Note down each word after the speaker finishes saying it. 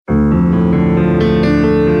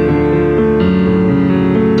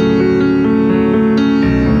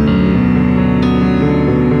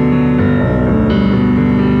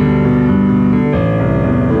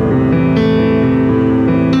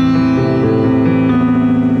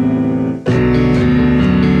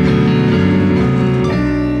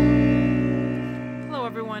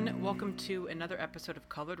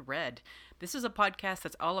Colored Red. This is a podcast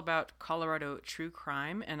that's all about Colorado true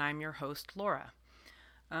crime, and I'm your host, Laura.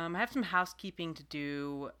 I have some housekeeping to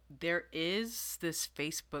do. There is this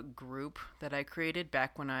Facebook group that I created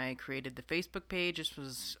back when I created the Facebook page. This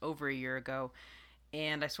was over a year ago,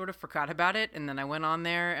 and I sort of forgot about it, and then I went on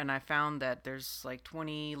there and I found that there's like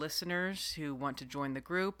 20 listeners who want to join the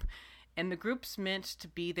group. And the group's meant to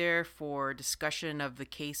be there for discussion of the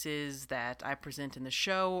cases that I present in the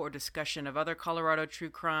show, or discussion of other Colorado true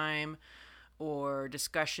crime, or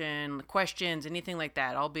discussion, questions, anything like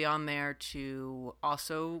that. I'll be on there to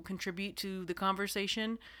also contribute to the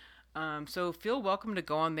conversation. So feel welcome to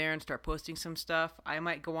go on there and start posting some stuff. I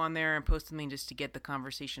might go on there and post something just to get the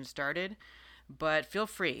conversation started, but feel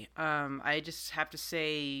free. I just have to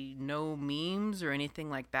say no memes or anything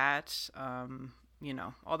like that.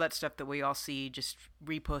 All that stuff that we all see just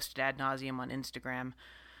reposted ad nauseum on Instagram.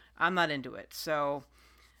 I'm not into it. So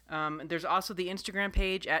there's also the Instagram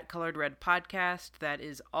page at Colored Red Podcast. That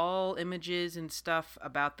is all images and stuff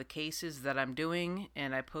about the cases that I'm doing,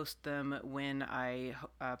 and I post them when I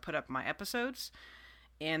put up my episodes.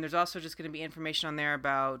 And there's also just going to be information on there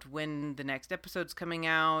about when the next episode's coming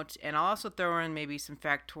out, and I'll also throw in maybe some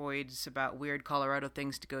factoids about weird Colorado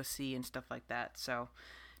things to go see and stuff like that. So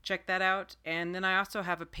check that out. And then I also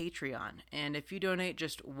have a Patreon. And if you donate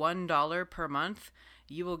just $1 per month,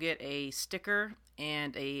 you will get a sticker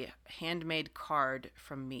and a handmade card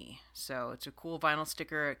from me. So it's a cool vinyl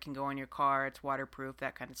sticker. It can go on your car. It's waterproof,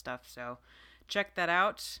 that kind of stuff. So check that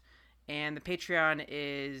out. And the Patreon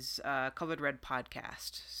is Colored Red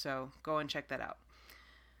Podcast. So go and check that out.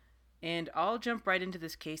 And I'll jump right into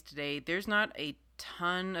this case today. There's not a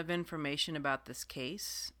ton of information about this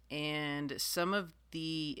case, and some of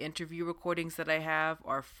the interview recordings that I have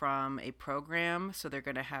are from a program, so they're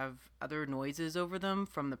going to have other noises over them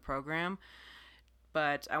from the program.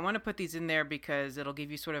 But I want to put these in there because it'll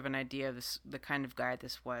give you sort of an idea of the kind of guy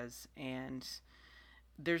this was. And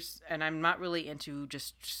I'm not really into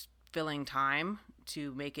just filling time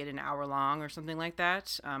to make it an hour long or something like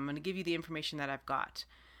that. I'm going to give you the information that I've got.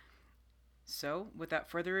 So, without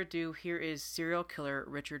further ado, here is serial killer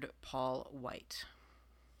Richard Paul White.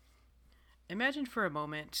 Imagine for a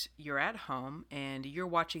moment you're at home and you're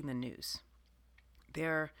watching the news.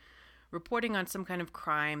 They're reporting on some kind of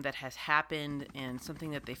crime that has happened and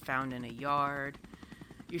something that they found in a yard.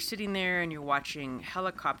 You're sitting there and you're watching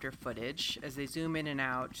helicopter footage as they zoom in and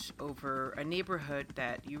out over a neighborhood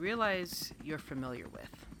that you realize you're familiar with.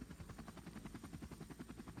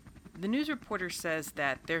 The news reporter says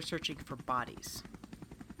that they're searching for bodies,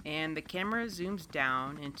 and the camera zooms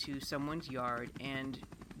down into someone's yard, and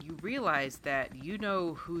you realize that you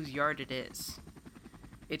know whose yard it is.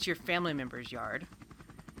 It's your family member's yard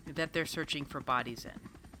that they're searching for bodies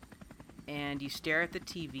in. And you stare at the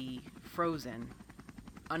TV, frozen,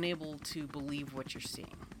 unable to believe what you're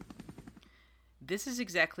seeing. This is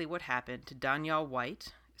exactly what happened to Danielle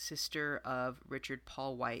White, sister of Richard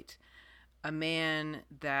Paul White, a man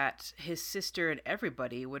that his sister and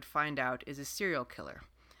everybody would find out is a serial killer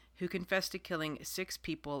who confessed to killing 6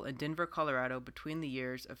 people in Denver, Colorado between the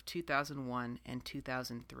years of 2001 and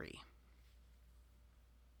 2003.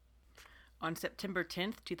 On September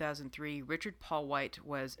 10th, 2003, Richard Paul White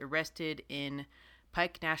was arrested in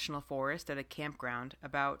Pike National Forest at a campground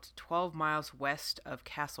about 12 miles west of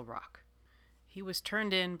Castle Rock. He was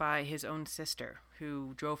turned in by his own sister,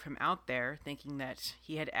 who drove him out there thinking that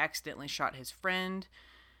he had accidentally shot his friend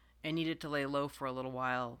and needed to lay low for a little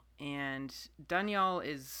while. And Danielle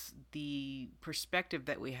is the perspective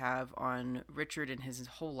that we have on Richard and his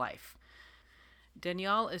whole life.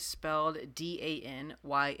 Danielle is spelled Danyall,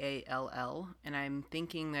 and I'm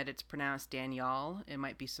thinking that it's pronounced Danielle. It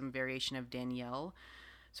might be some variation of Danielle.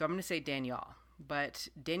 So I'm going to say Danielle. But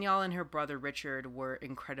Danielle and her brother Richard were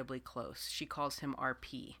incredibly close. She calls him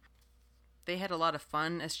RP. They had a lot of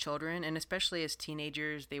fun as children, and especially as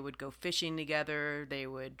teenagers. They would go fishing together. They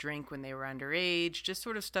would drink when they were underage. Just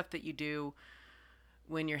sort of stuff that you do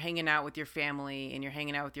when you're hanging out with your family and you're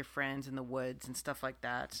hanging out with your friends in the woods and stuff like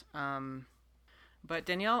that. But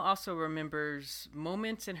Danielle also remembers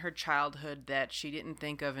moments in her childhood that she didn't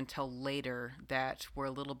think of until later that were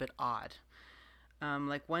a little bit odd.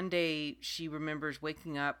 Like one day she remembers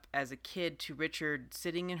waking up as a kid to Richard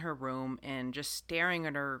sitting in her room and just staring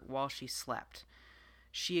at her while she slept.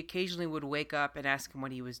 She occasionally would wake up and ask him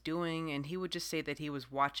what he was doing, and he would just say that he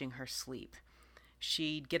was watching her sleep.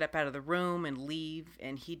 She'd get up out of the room and leave,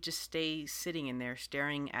 and he'd just stay sitting in there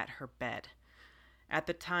staring at her bed. At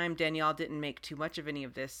the time, Danielle didn't make too much of any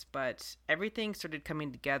of this, but everything started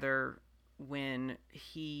coming together when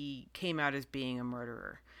he came out as being a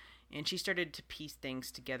murderer. And she started to piece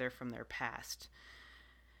things together from their past.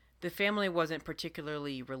 The family wasn't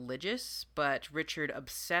particularly religious, but Richard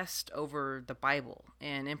obsessed over the Bible.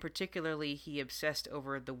 And in particularly, he obsessed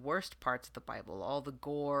over the worst parts of the Bible, all the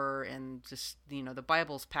gore and just, the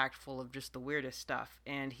Bible's packed full of just the weirdest stuff.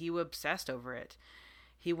 And he obsessed over it.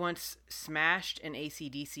 He once smashed an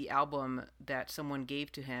AC/DC album that someone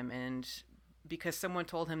gave to him, and because someone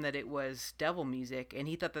told him that it was devil music, and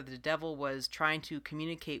he thought that the devil was trying to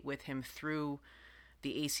communicate with him through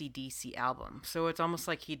the AC/DC album. So it's almost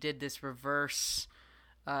like he did this reverse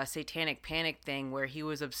satanic panic thing where he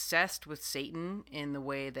was obsessed with Satan in the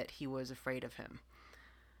way that he was afraid of him.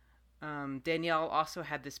 Danielle also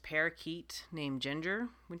had this parakeet named Ginger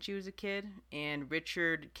when she was a kid, and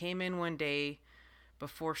Richard came in one day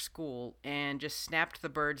before school and just snapped the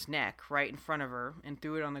bird's neck right in front of her and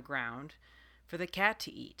threw it on the ground for the cat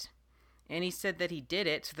to eat. And he said that he did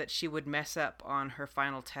it so that she would mess up on her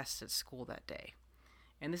final test at school that day.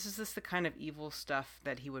 And this is just the kind of evil stuff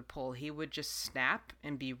that he would pull. He would just snap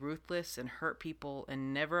and be ruthless and hurt people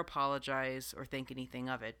and never apologize or think anything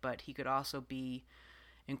of it. But he could also be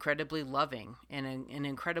incredibly loving and an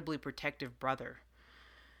incredibly protective brother.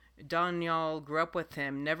 Danielle grew up with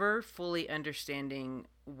him, never fully understanding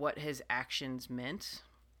what his actions meant.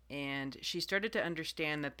 And she started to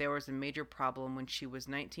understand that there was a major problem when she was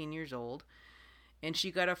 19 years old. And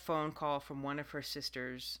she got a phone call from one of her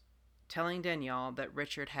sisters telling Danielle that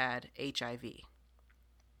Richard had HIV.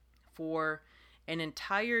 For an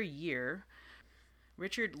entire year,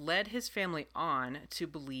 Richard led his family on to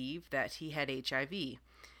believe that he had HIV.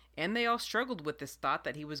 And they all struggled with this thought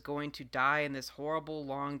that he was going to die in this horrible,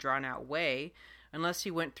 long, drawn-out way unless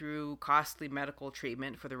he went through costly medical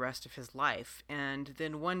treatment for the rest of his life. And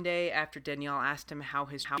then one day, after Danielle asked him how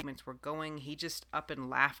his treatments were going, he just up and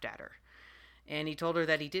laughed at her. And he told her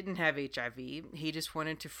that he didn't have HIV. He just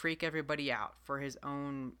wanted to freak everybody out for his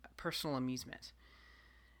own personal amusement.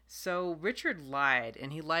 So Richard lied,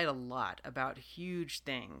 and he lied a lot about huge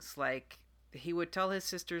things. Like, he would tell his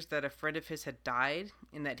sisters that a friend of his had died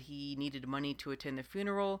and that he needed money to attend the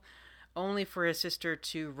funeral, only for his sister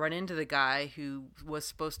to run into the guy who was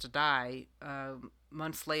supposed to die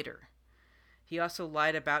months later. He also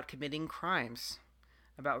lied about committing crimes,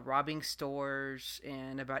 about robbing stores,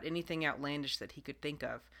 and about anything outlandish that he could think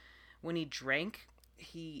of. When he drank,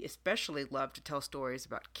 he especially loved to tell stories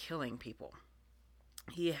about killing people.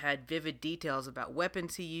 He had vivid details about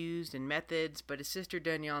weapons he used and methods, but his sister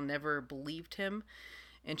Danielle never believed him,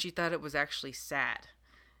 and she thought it was actually sad.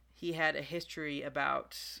 He had a history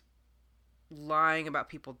about lying about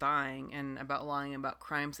people dying and about lying about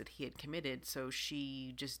crimes that he had committed, so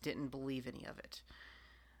she just didn't believe any of it.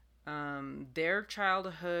 Their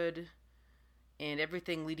childhood and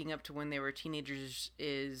everything leading up to when they were teenagers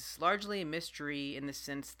is largely a mystery, in the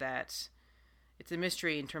sense that it's a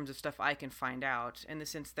mystery in terms of stuff I can find out, in the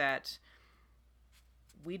sense that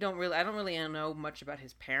I don't really know much about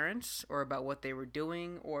his parents or about what they were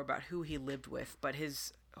doing or about who he lived with, but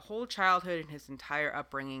his whole childhood and his entire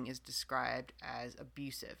upbringing is described as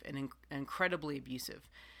abusive and incredibly abusive.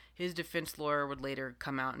 His defense lawyer would later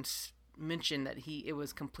come out and mention that it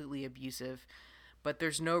was completely abusive, but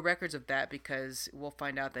there's no records of that because we'll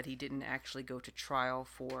find out that he didn't actually go to trial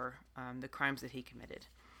for the crimes that he committed.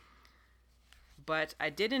 But I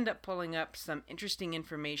did end up pulling up some interesting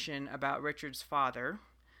information about Richard's father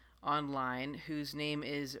online, whose name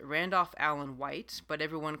is Randolph Allen White, but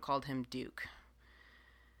everyone called him Duke.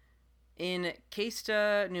 In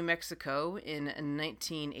Questa, New Mexico, in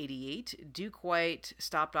 1988, Duke White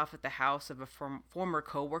stopped off at the house of a former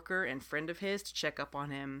coworker and friend of his to check up on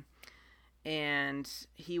him. And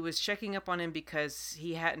he was checking up on him because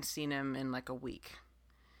he hadn't seen him in like a week.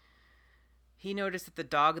 He noticed that the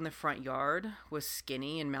dog in the front yard was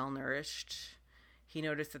skinny and malnourished. He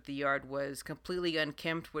noticed that the yard was completely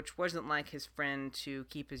unkempt, which wasn't like his friend to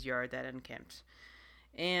keep his yard that unkempt.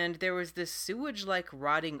 And there was this sewage-like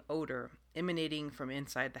rotting odor emanating from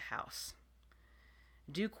inside the house.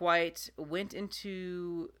 Duke White went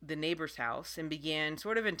into the neighbor's house and began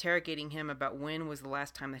sort of interrogating him about when was the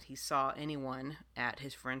last time that he saw anyone at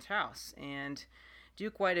his friend's house. And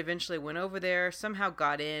Duke White eventually went over there, somehow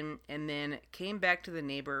got in, and then came back to the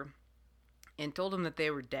neighbor and told him that they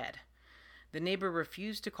were dead. The neighbor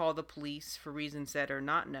refused to call the police for reasons that are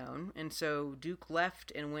not known, and so Duke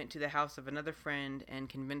left and went to the house of another friend and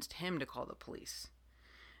convinced him to call the police.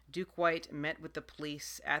 Duke White met with the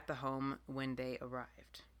police at the home when they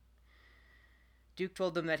arrived. Duke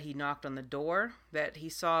told them that he knocked on the door, that he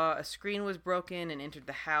saw a screen was broken, and entered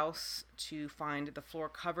the house to find the floor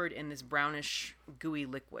covered in this brownish, gooey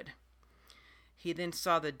liquid. He then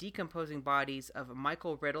saw the decomposing bodies of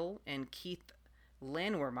Michael Riddle and Keith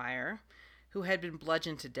Lanwermeyer, who had been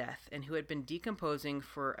bludgeoned to death and who had been decomposing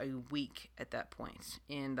for a week at that point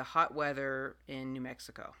in the hot weather in New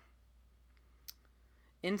Mexico.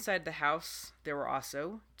 Inside the house, there were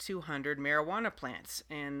also 200 marijuana plants,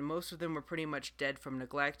 and most of them were pretty much dead from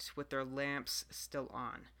neglect, with their lamps still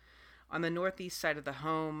on. On the northeast side of the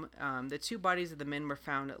home, the two bodies of the men were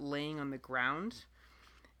found laying on the ground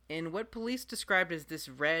in what police described as this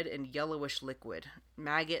red and yellowish liquid.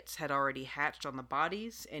 Maggots had already hatched on the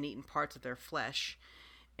bodies and eaten parts of their flesh,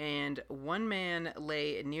 and one man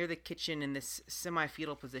lay near the kitchen in this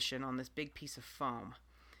semi-fetal position on this big piece of foam.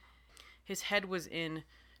 His head was in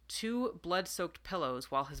 2 blood-soaked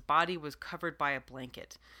pillows while his body was covered by a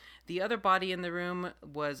blanket. The other body in the room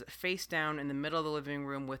was face down in the middle of the living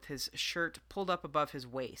room with his shirt pulled up above his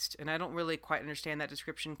waist. And I don't really quite understand that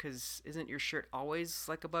description because isn't your shirt always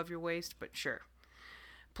like above your waist? But sure.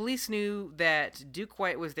 Police knew that Duke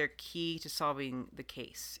White was their key to solving the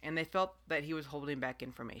case, and they felt that he was holding back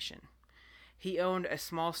information. He owned a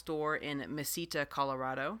small store in Mesita,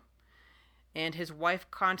 Colorado, and his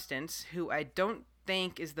wife Constance, who I don't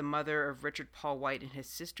think is the mother of Richard Paul White and his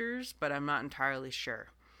sisters, but I'm not entirely sure.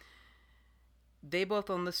 They both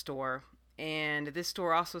owned the store, and this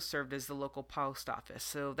store also served as the local post office,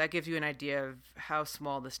 so that gives you an idea of how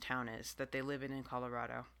small this town is that they live in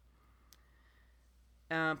Colorado.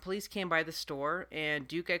 Police came by the store, and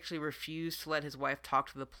Duke actually refused to let his wife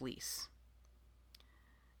talk to the police.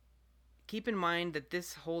 Keep in mind that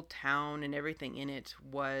this whole town and everything in it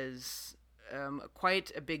was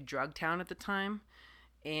quite a big drug town at the time,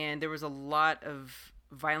 and there was a lot of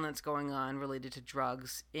violence going on related to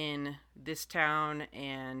drugs in this town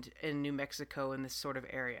and in New Mexico in this sort of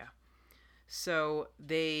area. So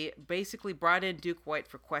they basically brought in Duke White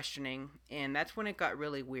for questioning, and that's when it got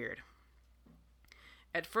really weird.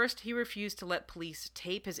 At first, he refused to let police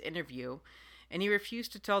tape his interview, and he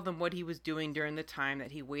refused to tell them what he was doing during the time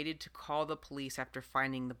that he waited to call the police after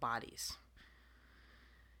finding the bodies.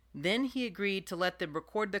 Then he agreed to let them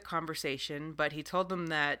record the conversation, but he told them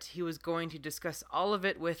that he was going to discuss all of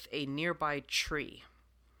it with a nearby tree,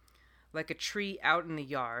 like a tree out in the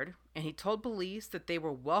yard, and he told police that they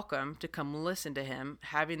were welcome to come listen to him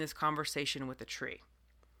having this conversation with the tree.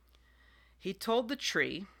 He told the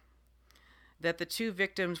tree that the 2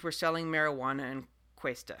 victims were selling marijuana in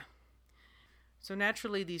Cuesta. So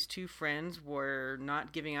naturally, these 2 friends were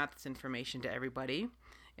not giving out this information to everybody,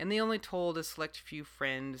 and they only told a select few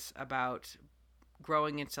friends about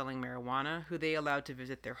growing and selling marijuana, who they allowed to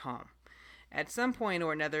visit their home. At some point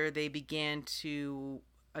or another, they began to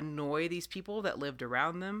annoy these people that lived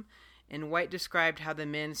around them, and White described how the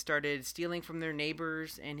men started stealing from their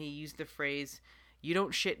neighbors, and he used the phrase, "You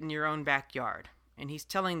don't shit in your own backyard." And he's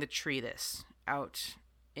telling the tree this out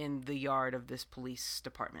in the yard of this police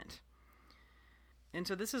department. And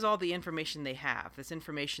so this is all the information they have, this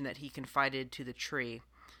information that he confided to the tree.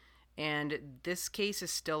 And this case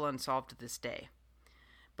is still unsolved to this day.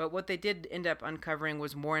 But what they did end up uncovering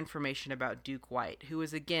was more information about Duke White, who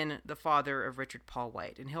is again the father of Richard Paul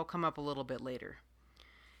White, and he'll come up a little bit later.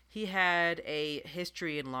 He had a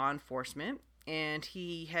history in law enforcement, and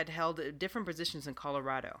he had held different positions in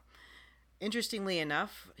Colorado. Interestingly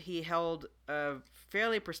enough, he held a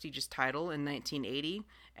fairly prestigious title in 1980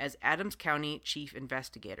 as Adams County Chief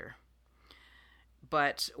Investigator.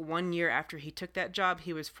 But 1 year after he took that job,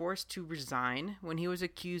 he was forced to resign when he was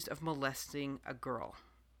accused of molesting a girl.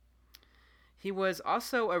 He was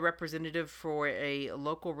also a representative for a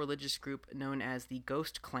local religious group known as the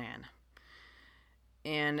Ghost Clan.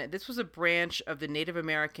 And this was a branch of the Native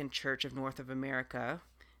American Church of North of America.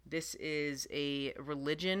 This is a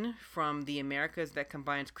religion from the Americas that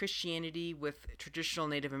combines Christianity with traditional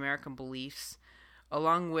Native American beliefs,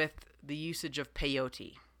 along with the usage of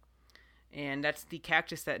peyote. And that's the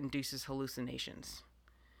cactus that induces hallucinations.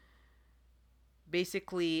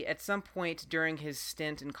 Basically, at some point during his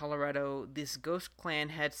stint in Colorado, this Ghost Clan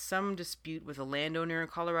had some dispute with a landowner in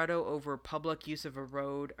Colorado over public use of a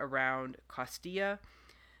road around Costilla,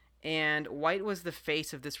 and White was the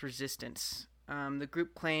face of this resistance. The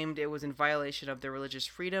group claimed it was in violation of their religious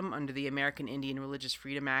freedom under the American Indian Religious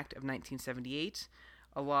Freedom Act of 1978,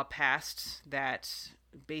 a law passed that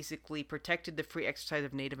basically protected the free exercise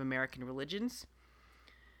of Native American religions.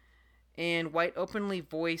 And White openly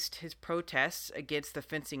voiced his protests against the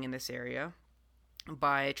fencing in this area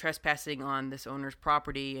by trespassing on this owner's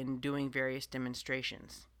property and doing various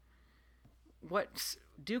demonstrations. What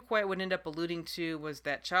Duke White would end up alluding to was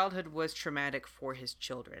that childhood was traumatic for his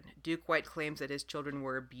children. Duke White claims that his children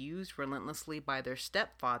were abused relentlessly by their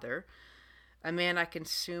stepfather, a man I can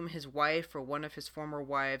assume his wife or one of his former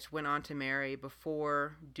wives went on to marry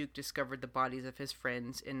before Duke discovered the bodies of his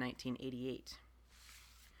friends in 1988.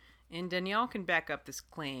 And Danielle can back up this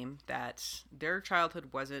claim that their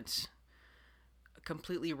childhood wasn't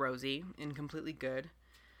completely rosy and completely good,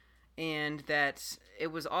 and that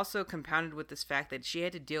it was also compounded with this fact that she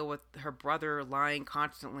had to deal with her brother lying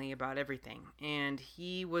constantly about everything. And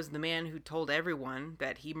he was the man who told everyone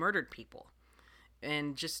that he murdered people,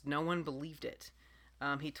 and just no one believed it.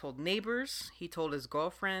 He told neighbors, he told his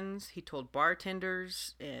girlfriends, he told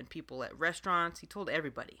bartenders and people at restaurants, he told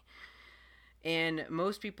everybody. And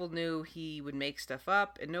most people knew he would make stuff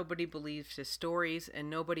up, and nobody believed his stories, and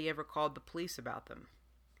nobody ever called the police about them.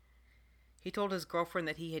 He told his girlfriend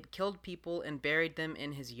that he had killed people and buried them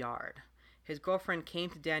in his yard. His girlfriend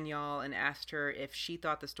came to Danielle and asked her if she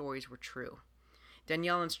thought the stories were true.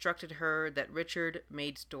 Danielle instructed her that Richard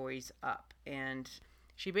made stories up, and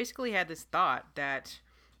she basically had this thought that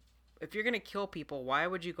if you're going to kill people, why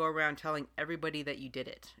would you go around telling everybody that you did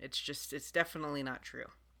it? It's definitely not true.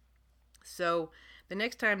 So the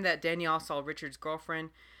next time that Danielle saw Richard's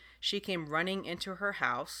girlfriend, she came running into her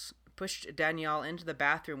house, pushed Danielle into the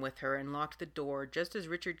bathroom with her, and locked the door just as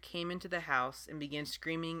Richard came into the house and began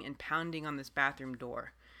screaming and pounding on this bathroom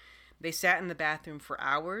door. They sat in the bathroom for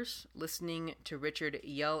hours, listening to Richard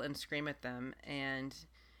yell and scream at them, and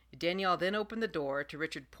Danielle then opened the door to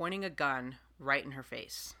Richard pointing a gun right in her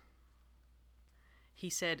face.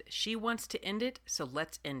 He said, "She wants to end it, so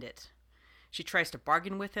let's end it." She tries to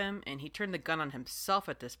bargain with him, and he turned the gun on himself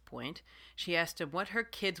at this point. She asked him what her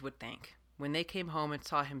kids would think when they came home and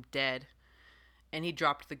saw him dead, and he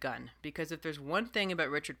dropped the gun. Because if there's one thing about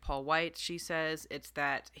Richard Paul White, she says, it's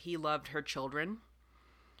that he loved her children,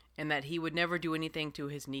 and that he would never do anything to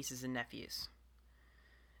his nieces and nephews.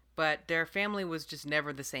 But their family was just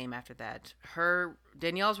never the same after that.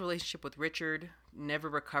 Danielle's relationship with Richard never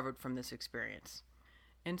recovered from this experience.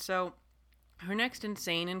 And so her next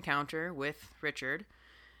insane encounter with Richard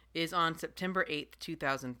is on September 8th,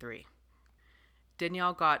 2003.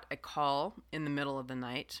 Danielle got a call in the middle of the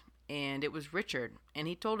night, and it was Richard, and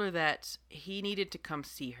he told her that he needed to come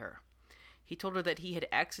see her. He told her that he had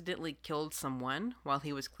accidentally killed someone while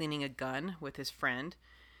he was cleaning a gun with his friend,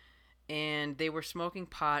 and they were smoking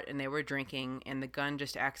pot and they were drinking, and the gun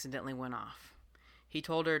just accidentally went off. He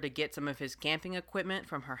told her to get some of his camping equipment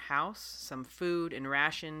from her house, some food and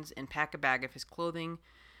rations, and pack a bag of his clothing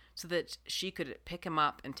so that she could pick him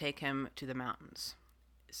up and take him to the mountains.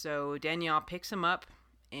 So Danielle picks him up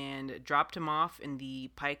and dropped him off in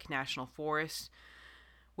the Pike National Forest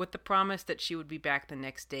with the promise that she would be back the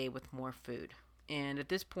next day with more food. And at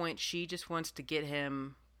this point, she just wants to get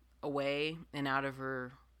him away and out of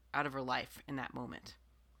her life in that moment.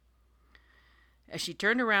 As she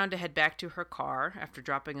turned around to head back to her car after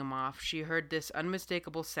dropping him off, she heard this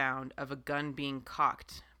unmistakable sound of a gun being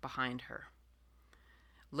cocked behind her.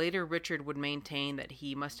 Later, Richard would maintain that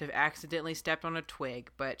he must have accidentally stepped on a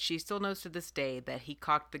twig, but she still knows to this day that he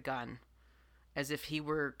cocked the gun as if he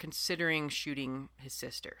were considering shooting his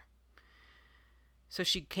sister. So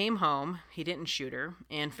she came home, he didn't shoot her,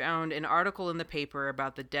 and found an article in the paper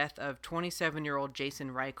about the death of 27-year-old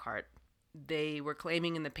Jason Reichart. They were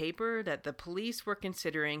claiming in the paper that the police were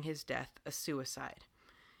considering his death a suicide.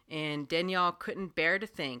 And Danielle couldn't bear to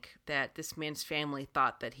think that this man's family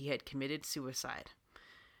thought that he had committed suicide.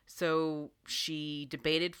 So she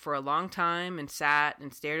debated for a long time and sat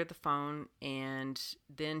and stared at the phone, and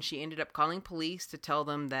then she ended up calling police to tell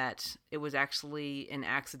them that it was actually an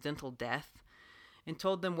accidental death, and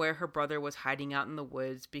told them where her brother was hiding out in the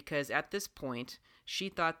woods, because at this point, she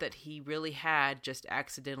thought that he really had just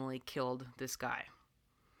accidentally killed this guy.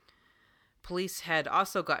 Police had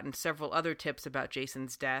also gotten several other tips about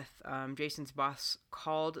Jason's death. Jason's boss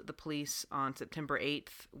called the police on September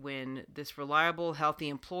 8th when this reliable, healthy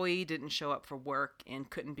employee didn't show up for work and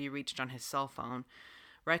couldn't be reached on his cell phone.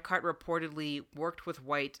 Reichart reportedly worked with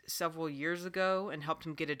White several years ago and helped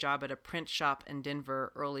him get a job at a print shop in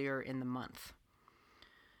Denver earlier in the month.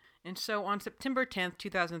 And so on September 10th,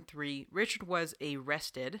 2003, Richard was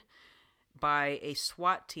arrested by a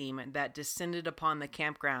SWAT team that descended upon the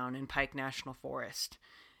campground in Pike National Forest.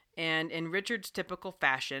 And in Richard's typical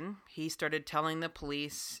fashion, he started telling the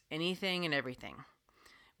police anything and everything.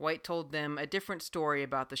 White told them a different story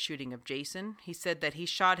about the shooting of Jason. He said that he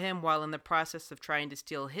shot him while in the process of trying to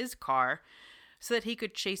steal his car so that he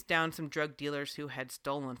could chase down some drug dealers who had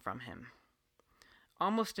stolen from him.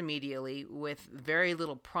 Almost immediately, with very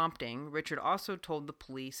little prompting, Richard also told the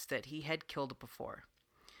police that he had killed before,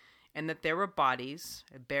 and that there were bodies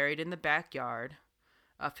buried in the backyard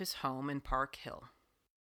of his home in Park Hill.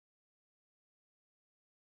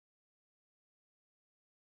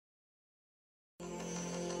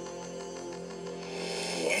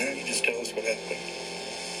 There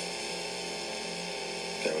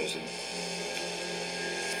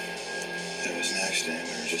was an accident.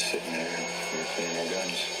 We were just sitting there and we were cleaning our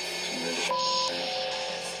guns.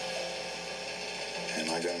 And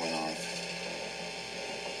my gun went off.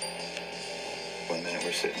 1 minute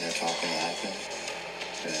we're sitting there talking, laughing.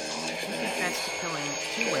 And the next minute... He confessed to killing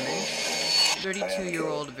 2 women,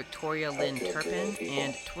 32-year-old Victoria Lynn Turpin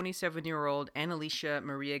and 27-year-old Annalicia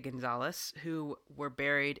Maria Gonzalez, who were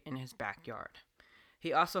buried in his backyard.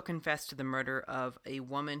 He also confessed to the murder of a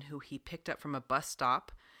woman who he picked up from a bus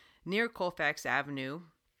stop near Colfax Avenue,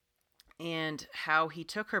 and how he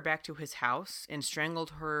took her back to his house and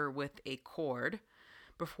strangled her with a cord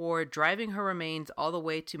before driving her remains all the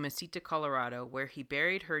way to Mesita, Colorado, where he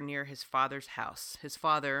buried her near his father's house, his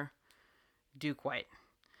father, Duke White.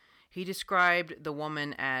 He described the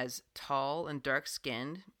woman as tall and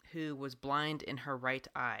dark-skinned, who was blind in her right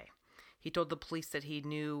eye. He told the police that he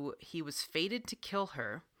knew he was fated to kill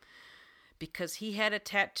her because he had a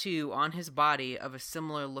tattoo on his body of a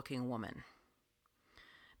similar-looking woman.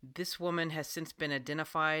 This woman has since been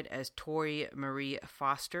identified as Tori Marie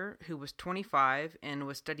Foster, who was 25 and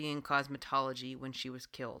was studying cosmetology when she was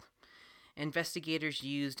killed. Investigators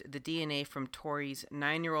used the DNA from Tori's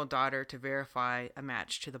 9-year-old daughter to verify a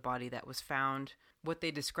match to the body that was found, what they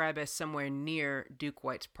describe as somewhere near Duke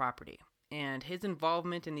White's property. And his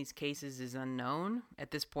involvement in these cases is unknown. At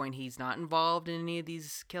this point, he's not involved in any of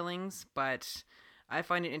these killings, but I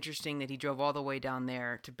find it interesting that he drove all the way down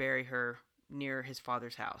there to bury her near his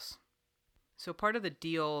father's house. So part of the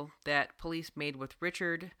deal that police made with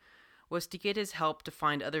Richard was to get his help to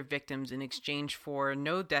find other victims in exchange for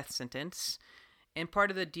no death sentence, and part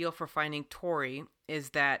of the deal for finding Tori is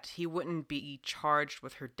that he wouldn't be charged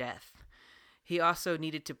with her death. He also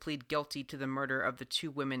needed to plead guilty to the murder of the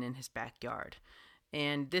 2 women in his backyard.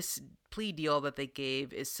 And this plea deal that they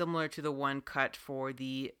gave is similar to the one cut for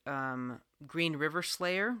the Green River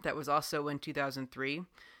Slayer that was also in 2003,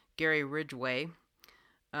 Gary Ridgway,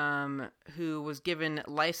 who was given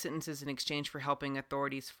life sentences in exchange for helping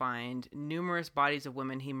authorities find numerous bodies of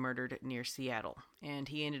women he murdered near Seattle. And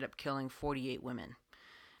he ended up killing 48 women.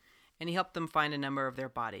 And he helped them find a number of their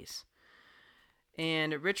bodies.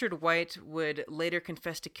 And Richard White would later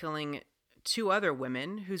confess to killing 2 other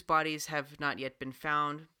women whose bodies have not yet been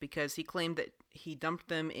found because he claimed that he dumped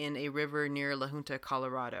them in a river near La Junta,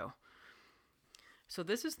 Colorado. So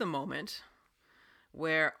this is the moment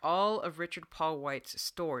where all of Richard Paul White's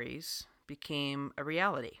stories became a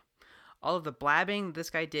reality. All of the blabbing this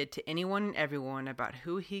guy did to anyone and everyone about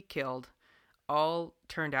who he killed all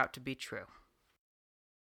turned out to be true.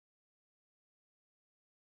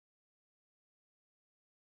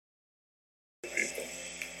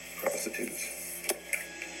 Prostitutes.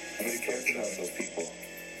 Nobody cares about those people.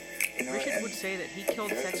 Richard would say that he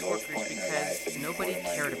killed sex workers because nobody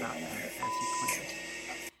cared about them, as he claimed.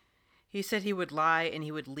 He said he would lie and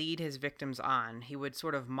he would lead his victims on. He would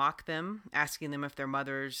sort of mock them, asking them if their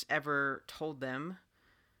mothers ever told them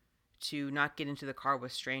to not get into the car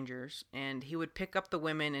with strangers, and he would pick up the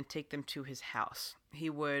women and take them to his house. He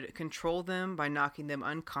would control them by knocking them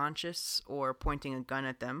unconscious or pointing a gun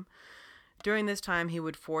at them. During this time, he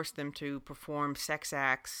would force them to perform sex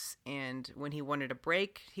acts, and when he wanted a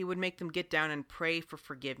break, he would make them get down and pray for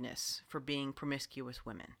forgiveness for being promiscuous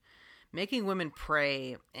women. Making women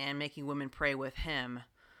pray and making women pray with him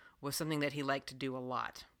was something that he liked to do a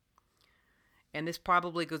lot. And this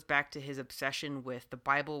probably goes back to his obsession with the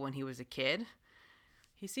Bible when he was a kid.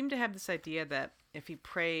 He seemed to have this idea that if he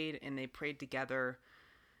prayed and they prayed together,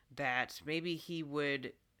 that maybe he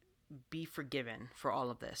would be forgiven for all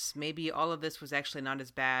of this. Maybe all of this was actually not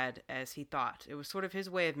as bad as he thought. It was sort of his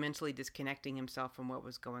way of mentally disconnecting himself from what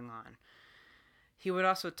was going on. He would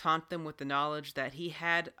also taunt them with the knowledge that he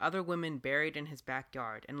had other women buried in his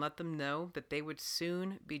backyard and let them know that they would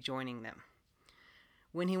soon be joining them.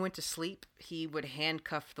 When he went to sleep, he would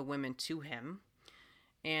handcuff the women to him,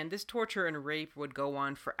 and this torture and rape would go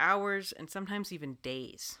on for hours and sometimes even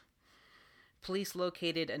days. Police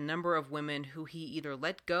located a number of women who he either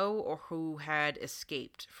let go or who had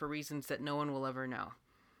escaped for reasons that no one will ever know.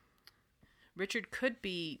 Richard could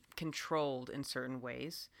be controlled in certain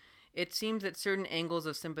ways. It seems that certain angles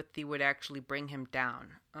of sympathy would actually bring him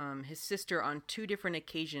down. His sister on 2 different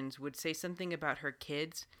occasions would say something about her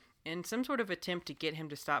kids in some sort of attempt to get him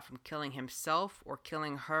to stop from killing himself or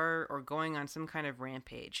killing her or going on some kind of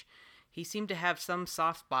rampage. He seemed to have some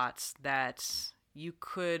soft spots that you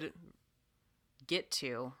could get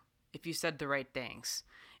to if you said the right things.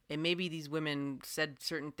 And maybe these women said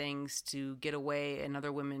certain things to get away and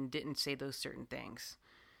other women didn't say those certain things.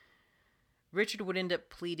 Richard would end up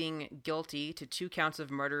pleading guilty to 2 counts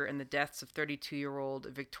of murder in the deaths of 32-year-old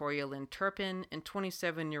Victoria Lynn Turpin and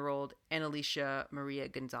 27-year-old Annalicia Maria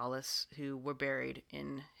Gonzalez, who were buried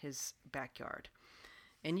in his backyard.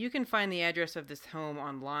 And you can find the address of this home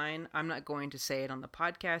online. I'm not going to say it on the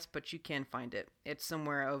podcast, but you can find it. It's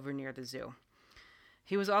somewhere over near the zoo.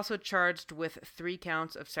 He was also charged with 3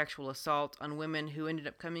 counts of sexual assault on women who ended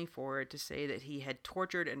up coming forward to say that he had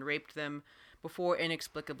tortured and raped them before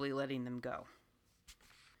inexplicably letting them go.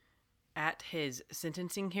 At his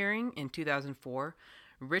sentencing hearing in 2004,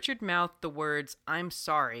 Richard mouthed the words, "I'm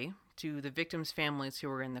sorry," to the victims' families who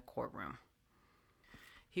were in the courtroom.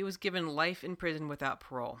 He was given life in prison without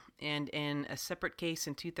parole, and in a separate case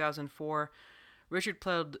in 2004, Richard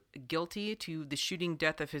pled guilty to the shooting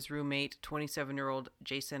death of his roommate, 27-year-old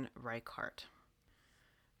Jason Reichart.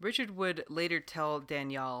 Richard would later tell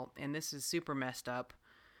Danielle, and this is super messed up,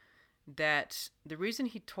 that the reason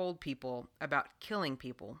he told people about killing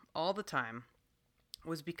people all the time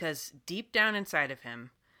was because deep down inside of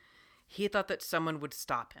him, he thought that someone would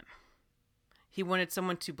stop him. He wanted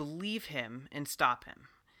someone to believe him and stop him.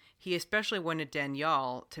 He especially wanted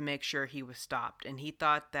Danielle to make sure he was stopped, and he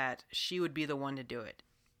thought that she would be the one to do it.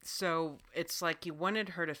 So it's like he wanted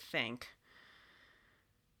her to think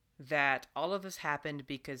that all of this happened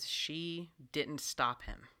because she didn't stop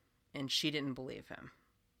him, and she didn't believe him.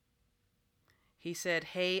 He said,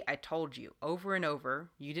 "Hey, I told you over and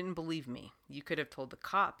over. You didn't believe me. You could have told the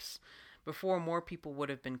cops before more people would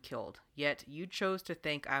have been killed. Yet you chose to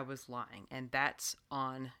think I was lying, and that's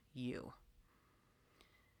on you."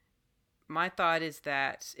 My thought is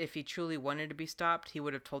that if he truly wanted to be stopped, he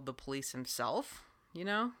would have told the police himself, you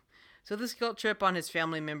know? So this guilt trip on his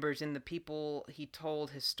family members and the people he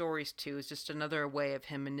told his stories to is just another way of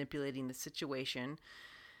him manipulating the situation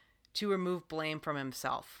to remove blame from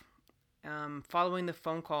himself. Following the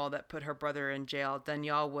phone call that put her brother in jail,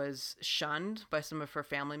 Danielle was shunned by some of her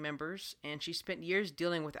family members, and she spent years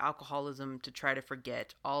dealing with alcoholism to try to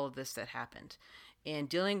forget all of this that happened, and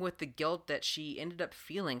dealing with the guilt that she ended up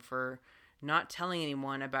feeling for not telling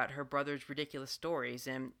anyone about her brother's ridiculous stories.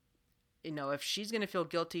 And, you know, if she's going to feel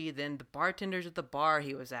guilty, then the bartenders at the bar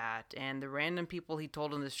he was at and the random people he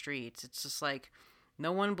told on the streets, it's just like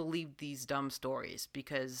no one believed these dumb stories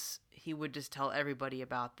because he would just tell everybody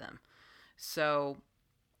about them. So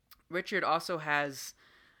Richard also has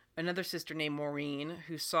another sister named Maureen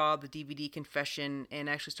who saw the DVD confession and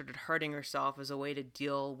actually started hurting herself as a way to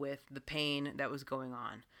deal with the pain that was going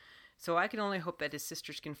on. So I can only hope that his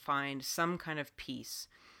sisters can find some kind of peace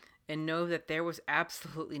and know that there was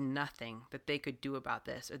absolutely nothing that they could do about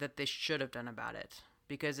this or that they should have done about it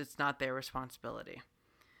because it's not their responsibility.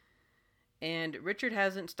 And Richard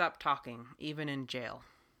hasn't stopped talking, even in jail.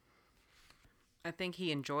 I think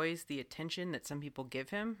he enjoys the attention that some people give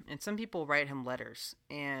him, and some people write him letters.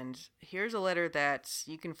 And here's a letter that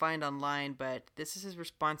you can find online, but this is his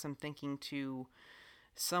response, I'm thinking, to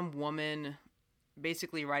some woman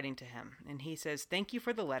basically writing to him. And he says, "Thank you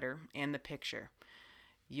for the letter and the picture.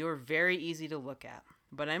 You're very easy to look at,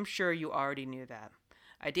 but I'm sure you already knew that.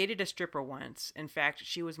 I dated a stripper once. In fact,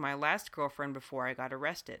 she was my last girlfriend before I got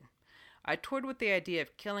arrested. I toyed with the idea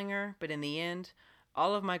of killing her, but in the end,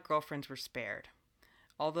 all of my girlfriends were spared.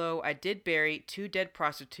 Although I did bury 2 dead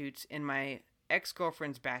prostitutes in my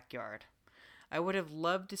ex-girlfriend's backyard. I would have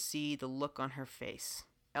loved to see the look on her face.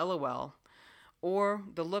 LOL. Or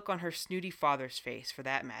the look on her snooty father's face, for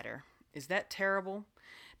that matter. Is that terrible?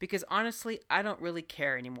 Because honestly, I don't really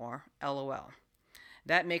care anymore. LOL.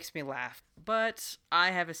 That makes me laugh. But I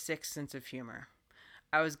have a sick sense of humor.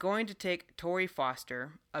 I was going to take Tori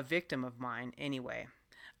Foster, a victim of mine, anyway.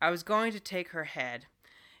 I was going to take her head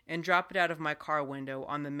and drop it out of my car window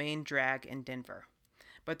on the main drag in Denver.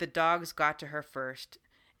 But the dogs got to her first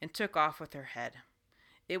and took off with her head.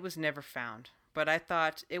 It was never found, but I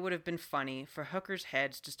thought it would have been funny for hookers'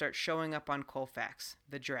 heads to start showing up on Colfax,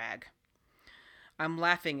 the drag. I'm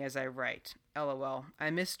laughing as I write. LOL. I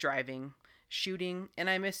miss driving, shooting, and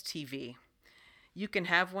I miss TV. You can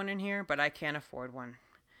have one in here, but I can't afford one.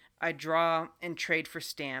 I draw and trade for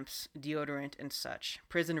stamps, deodorant, and such.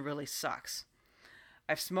 Prison really sucks.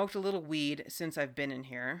 I've smoked a little weed since I've been in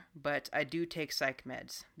here, but I do take psych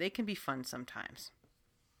meds. They can be fun sometimes."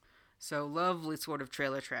 So lovely sort of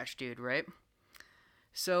trailer trash dude, right?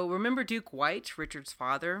 So remember Duke White, Richard's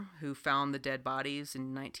father, who found the dead bodies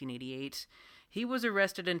in 1988? He was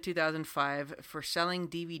arrested in 2005 for selling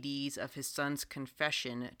DVDs of his son's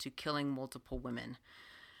confession to killing multiple women.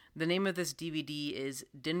 The name of this DVD is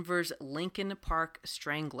Denver's Lincoln Park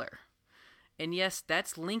Strangler. And yes,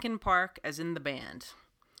 that's Linkin Park as in the band.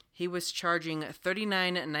 He was charging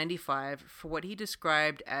 $39.95 for what he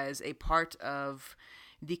described as a part of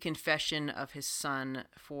the confession of his son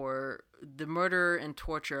for the murder and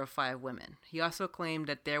torture of 5 women. He also claimed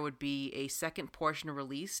that there would be a second portion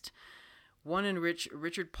released, one in which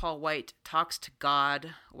Richard Paul White talks to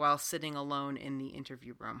God while sitting alone in the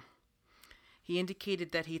interview room. He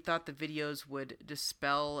indicated that he thought the videos would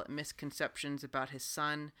dispel misconceptions about his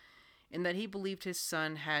son, and that he believed his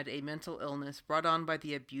son had a mental illness brought on by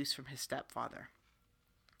the abuse from his stepfather.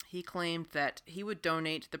 He claimed that he would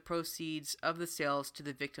donate the proceeds of the sales to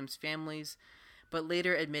the victims' families, but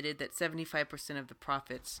later admitted that 75% of the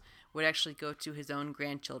profits would actually go to his own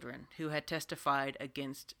grandchildren, who had testified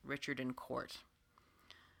against Richard in court.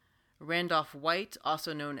 Randolph White,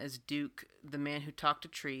 also known as Duke, the man who talked to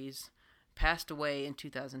trees, passed away in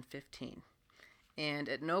 2015. And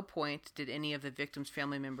at no point did any of the victims'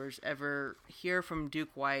 family members ever hear from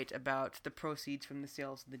Duke White about the proceeds from the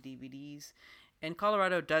sales of the DVDs. And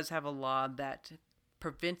Colorado does have a law that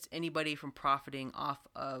prevents anybody from profiting off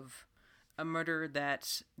of a murder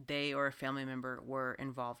that they or a family member were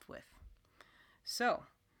involved with. So,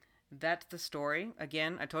 that's the story.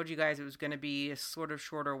 Again, I told you guys it was going to be a sort of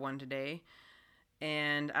shorter one today.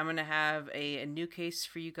 And I'm going to have a new case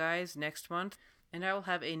for you guys next month. And I will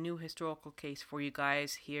have a new historical case for you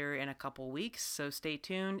guys here in a couple weeks. So stay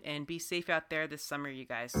tuned and be safe out there this summer, you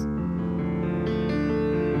guys.